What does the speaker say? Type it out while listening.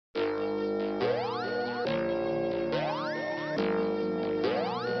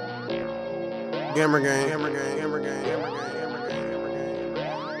Gamer gang, gamer gang, gamer gang, gamer gang, gamer gang, gamer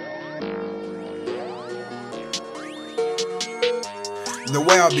gang. The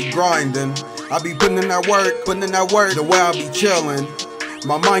way I be grinding, I be putting in that work, the way I be chilling.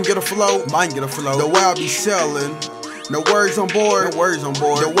 My mind get a flow, the way I be selling. No words on board,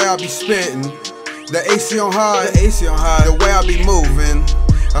 the way I be spitting. The AC on high, the way I be moving.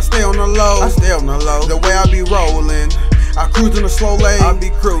 I stay on the low, the way I be rolling. I cruise in a slow lane, I be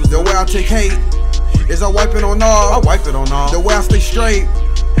cruising. The way I take hate is I wipe it on all, The way I stay straight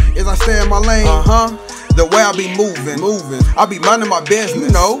is I stay in my lane, The way I be moving, I be minding my business, you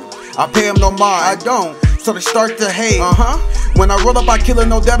know. I pay them no mind, I don't, so they start to hate, When I roll up, I kill it,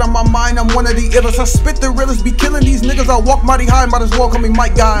 no doubt on my mind. I'm one of the illest. I spit the realest, be killing these niggas. I walk mighty high, might as well call me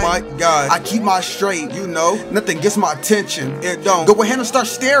Mike Guy. I keep my straight, you know. Nothing gets my attention. It don't. Go ahead and start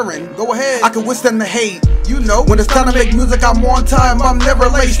staring. Go ahead. I can withstand the hate, you know. When it's time to make music, I'm on time. I'm never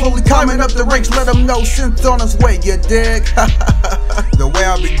late. Slowly climbing up the ranks. Let them know synth's on its way. You dig? The way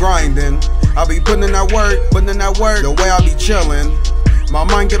I be grinding, I be putting in that work, The way I be chilling, my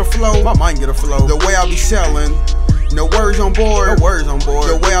mind get a flow, The way I be selling. No words on board,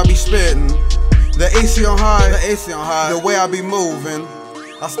 the way I be spitting. The AC on high, the way I be moving.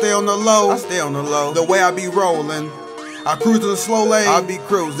 I stay on the low, the way I be rolling. I cruise in a slow lane, I be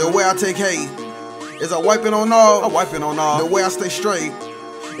cruising. The way I take hate is I wipe it on all, The way I stay straight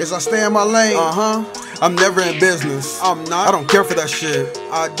is I stay in my lane, I'm never in business, I'm not. I don't care for that shit,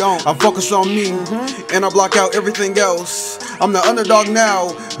 I don't. I'm focused on me, and I block out everything else. I'm the underdog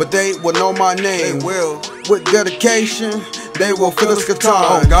now, but they will know my name. They will. With dedication, they will feel this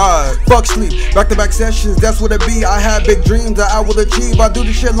guitar. Oh God. Fuck sleep, back-to-back sessions, that's what it be. I have big dreams that I will achieve. I do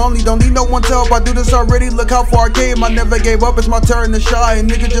this shit lonely, don't need no one's help. I do this already, look how far I came. I never gave up, it's my turn to shine.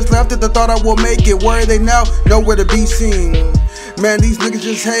 Niggas just left at the thought I will make it. Where are they now? Nowhere to be seen. Man, these niggas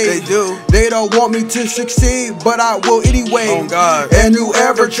just hate. They do. They don't want me to succeed, but I will anyway. Oh God. And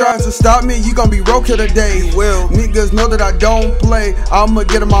whoever tries to stop me, you gon' be broke here today. You will. Niggas know that I don't play. I'ma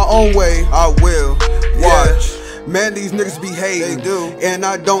get in my own way. I will. Watch. Man, these niggas be hating. They do. And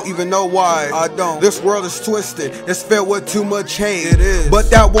I don't even know why. I don't. This world is twisted. It's filled with too much hate. It is.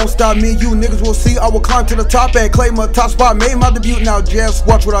 But that won't stop me. You niggas will see. I will climb to the top and claim a top spot. Made my debut. Now just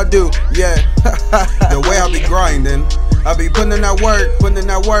watch what I do. Yeah. The way I be grinding, I be putting in that work,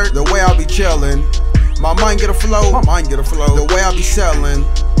 The way I be chilling, my mind get a flow, The way I be selling.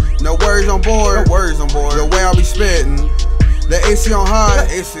 No words on board, The way I be spitting. The AC on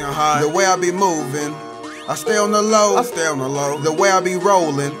high, the way I be moving. I stay on the low, The way I be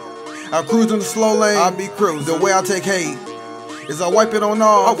rolling. I cruise in the slow lane, I be cruising. The way I take hate is I wipe it on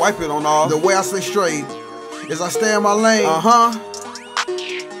all, The way I stay straight is I stay in my lane,